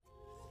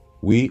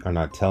We are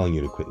not telling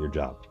you to quit your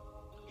job.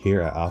 Here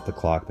at Off the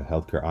Clock, the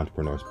Healthcare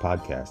Entrepreneurs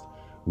Podcast,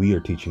 we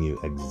are teaching you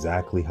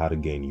exactly how to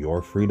gain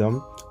your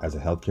freedom as a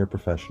healthcare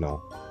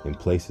professional in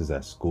places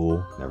that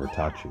school never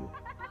taught you.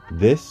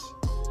 This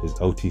is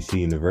OTC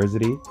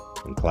University,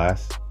 and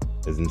class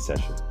is in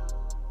session.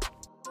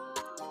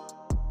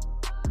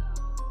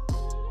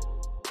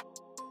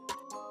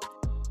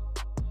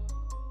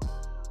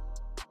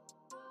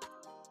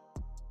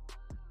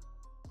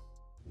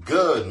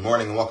 Good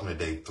morning and welcome to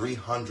day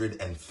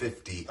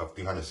 350 of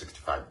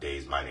 365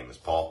 days. My name is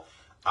Paul.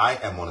 I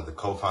am one of the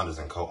co-founders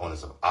and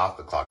co-owners of Off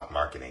the Clock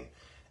Marketing.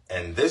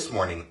 And this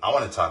morning, I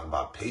want to talk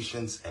about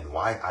patience and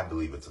why I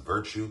believe it's a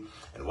virtue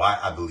and why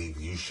I believe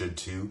you should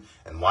too,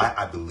 and why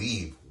I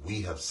believe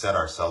we have set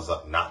ourselves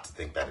up not to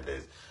think that it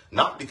is.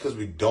 Not because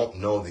we don't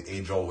know the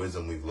age-old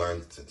wisdom we've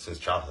learned since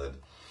childhood,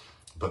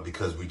 but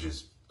because we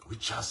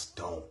just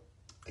don't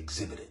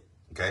exhibit it,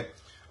 okay?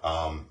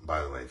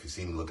 By the way, if you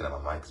see me looking at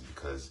my mic, it's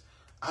because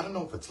I don't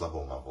know if it's level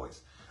with my voice.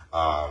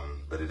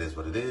 But it is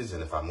what it is.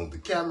 And if I move the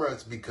camera,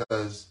 it's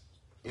because,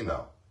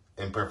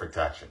 imperfect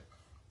action.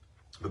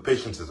 But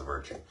patience is a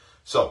virtue.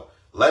 So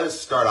let us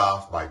start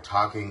off by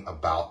talking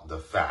about the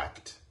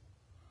fact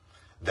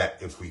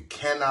that if we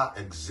cannot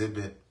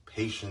exhibit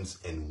patience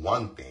in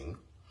one thing,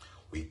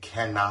 we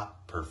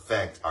cannot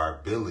perfect our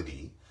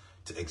ability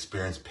to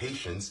experience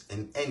patience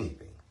in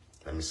anything.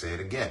 Let me say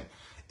it again.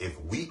 If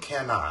we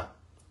cannot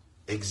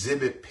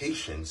exhibit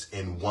patience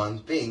in one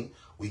thing,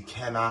 we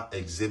cannot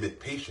exhibit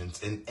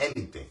patience in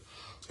anything.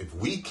 If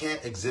we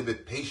can't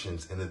exhibit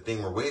patience in the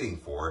thing we're waiting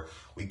for,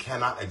 we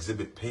cannot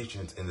exhibit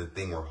patience in the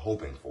thing we're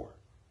hoping for.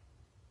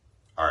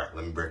 All right,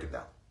 let me break it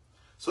down.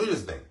 So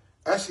here's the thing.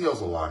 SEO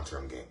is a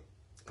long-term game.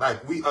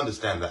 Like, we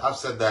understand that. I've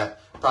said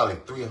that probably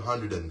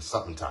 300 and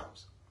something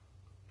times.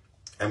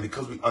 And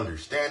because we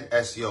understand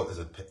SEO is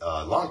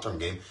a long-term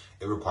game,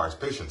 it requires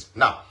patience.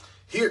 Now,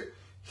 here's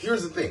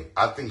the thing.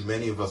 I think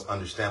many of us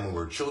understand when we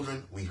were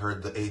children, we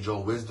heard the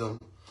age-old wisdom,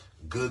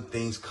 good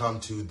things come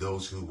to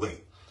those who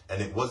wait.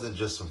 And it wasn't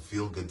just some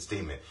feel-good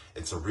statement.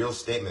 It's a real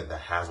statement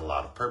that has a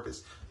lot of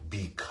purpose.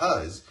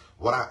 Because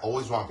what I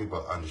always want people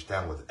to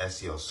understand with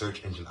SEO,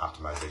 search engine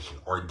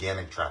optimization,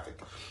 organic traffic,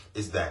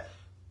 is that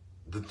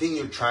the thing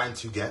you're trying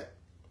to get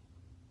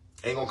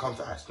ain't gonna come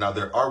fast. Now,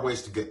 there are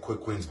ways to get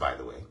quick wins, by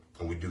the way,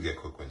 and we do get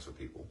quick wins for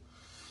people.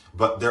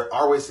 But there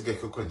are ways to get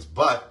quick wins.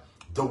 But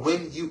the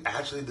win you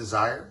actually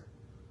desire,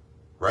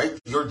 right?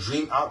 Your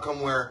dream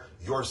outcome where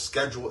your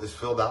schedule is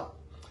filled out,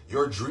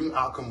 your dream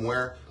outcome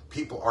where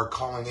people are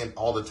calling in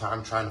all the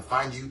time trying to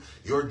find you,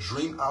 your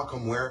dream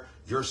outcome where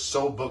you're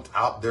so booked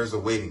out, there's a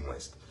waiting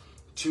list.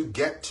 To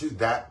get to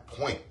that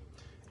point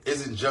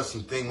isn't just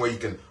some thing where you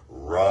can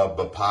rub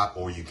a pot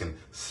or you can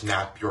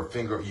snap your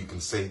finger or you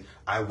can say,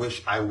 I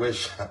wish. Y'all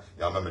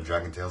remember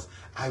Dragon Tales?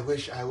 I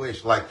wish.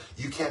 Like,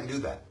 you can't do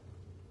that.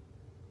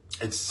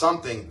 It's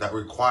something that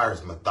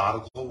requires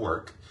methodical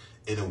work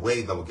in a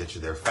way that will get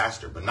you there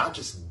faster, but not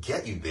just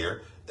get you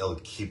there, it'll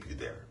keep you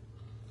there.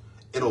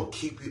 It'll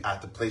keep you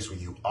at the place where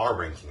you are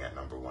ranking at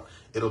number one.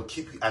 It'll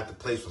keep you at the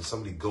place when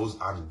somebody goes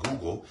on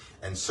Google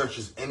and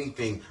searches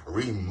anything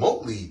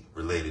remotely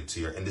related to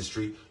your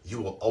industry,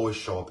 you will always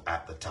show up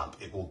at the top.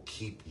 It will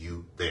keep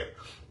you there.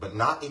 But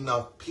not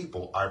enough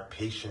people are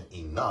patient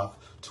enough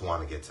to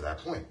want to get to that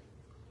point.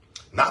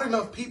 Not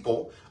enough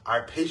people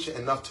are patient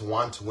enough to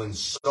want to win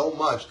so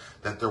much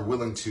that they're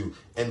willing to,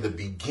 in the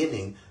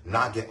beginning,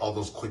 not get all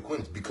those quick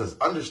wins. Because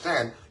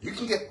understand, you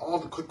can get all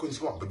the quick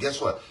wins you want, but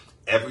guess what?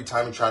 Every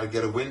time you try to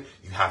get a win,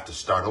 you have to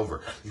start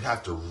over. You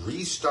have to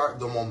restart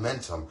the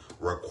momentum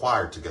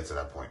required to get to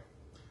that point.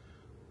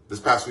 This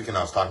past weekend,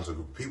 I was talking to a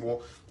group of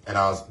people, and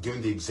I was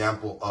giving the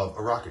example of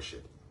a rocket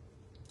ship,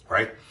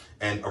 right?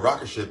 And a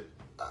rocket ship,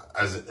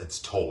 as it's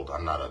told,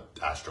 I'm not an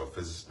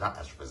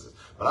astrophysicist,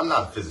 but I'm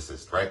not a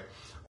physicist, right?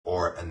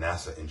 Or a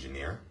NASA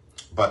engineer.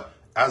 But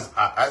as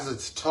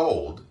it's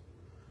told,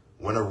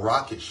 when a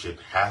rocket ship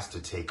has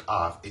to take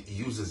off, it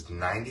uses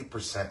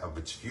 90% of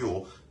its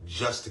fuel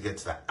just to get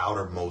to the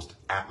outermost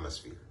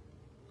atmosphere,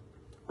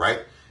 right?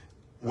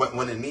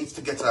 When it needs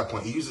to get to that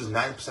point, it uses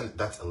 90%,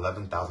 that's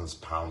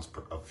 11,000 pounds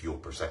of fuel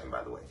per second,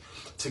 by the way,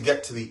 to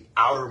get to the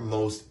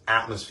outermost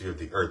atmosphere of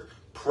the Earth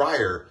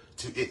prior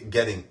to it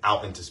getting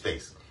out into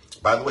space.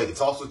 By the way, it's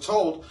also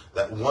told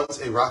that once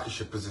a rocket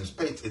ship is in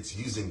space, it's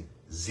using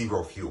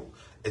zero fuel.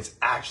 It's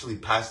actually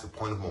past the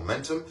point of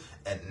momentum,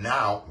 and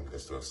now,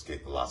 let's do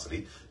escape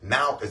velocity,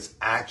 now it's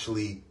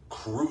actually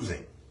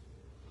cruising.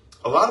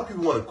 A lot of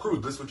people want to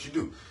cruise. This is what you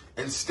do.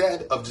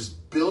 Instead of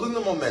just building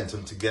the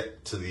momentum to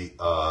get to the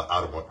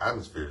outer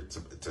atmosphere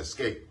to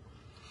escape,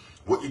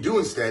 what you do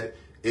instead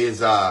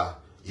is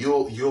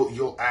you'll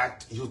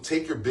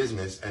take your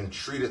business and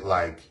treat it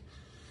like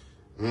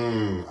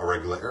a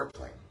regular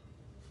airplane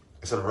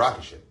instead of a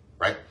rocket ship,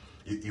 right?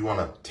 You want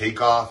to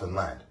take off and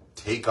land,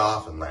 take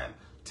off and land,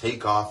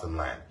 take off and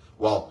land.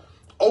 Well,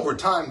 over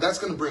time, that's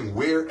going to bring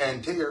wear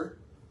and tear,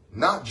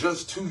 not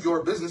just to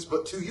your business,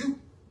 but to you,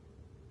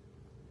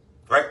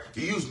 right?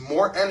 You use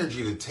more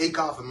energy to take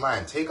off and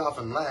land,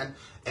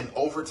 and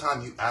over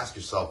time you ask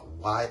yourself,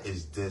 why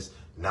is this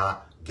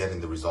not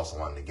getting the results I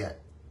wanted to get?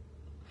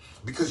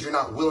 Because you're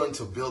not willing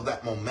to build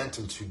that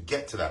momentum to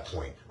get to that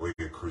point where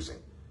you're cruising.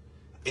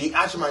 And you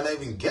actually might not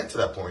even get to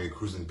that point where you're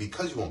cruising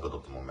because you won't build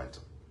up the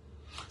momentum.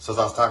 So as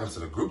I was talking to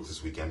the group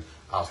this weekend,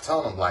 I was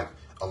telling them, like,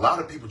 a lot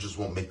of people just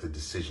won't make the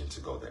decision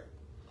to go there.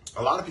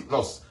 A lot of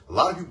people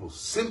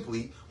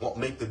simply won't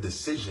make the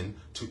decision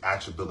to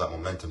actually build that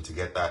momentum to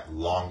get that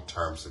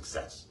long-term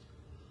success.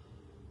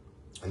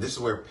 And this is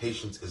where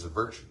patience is a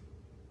virtue.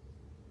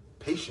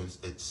 Patience,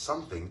 it's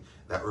something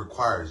that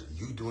requires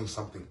you doing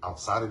something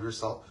outside of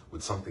yourself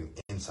with something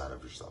inside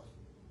of yourself.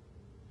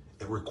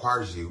 It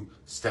requires you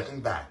stepping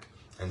back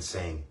and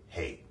saying,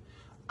 hey,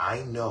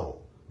 I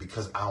know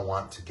because I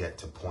want to get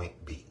to point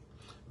B,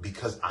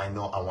 because I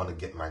know I want to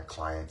get my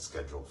client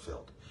schedule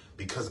filled,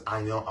 because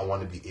I know I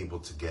want to be able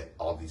to get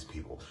all these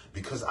people,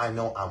 because I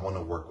know I want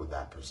to work with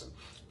that person.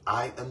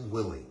 I am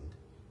willing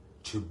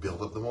to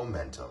build up the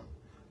momentum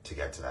to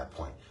get to that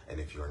point. And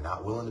if you're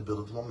not willing to build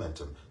up the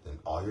momentum, then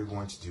all you're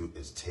going to do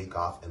is take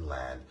off and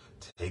land,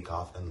 take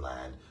off and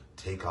land,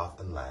 take off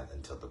and land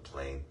until the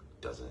plane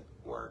doesn't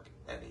work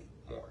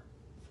anymore.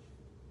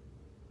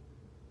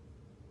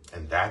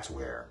 And that's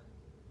where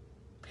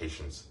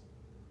patience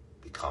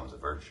becomes a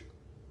virtue.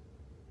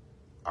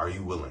 Are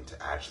you willing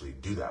to actually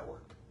do that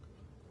work?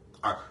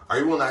 Are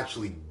you willing to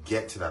actually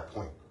get to that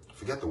point?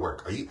 Forget the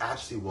work. Are you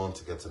actually willing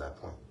to get to that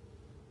point?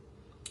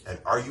 And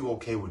are you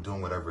okay with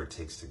doing whatever it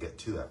takes to get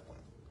to that point?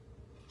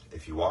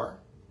 If you are,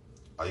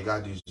 all you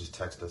gotta do is just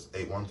text us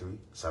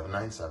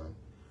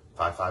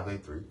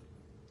 813-797-5583.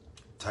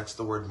 Text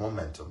the word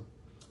momentum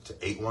to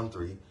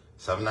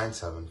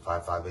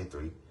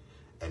 813-797-5583.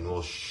 And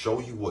we'll show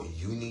you what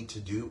you need to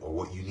do or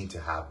what you need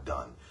to have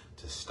done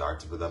to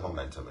start to build that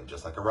momentum. And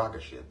just like a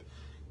rocket ship,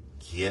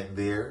 get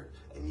there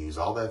and use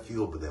all that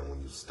fuel, but then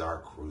when you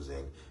start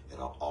cruising,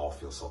 it'll all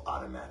feel so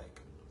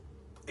automatic.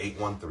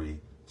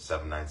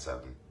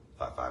 813-797-5583.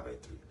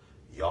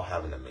 Y'all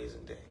have an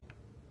amazing day.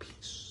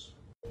 Peace.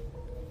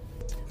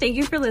 Thank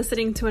you for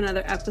listening to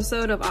another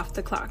episode of Off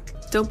the Clock.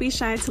 Don't be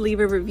shy to leave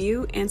a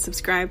review and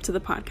subscribe to the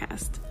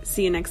podcast.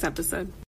 See you next episode.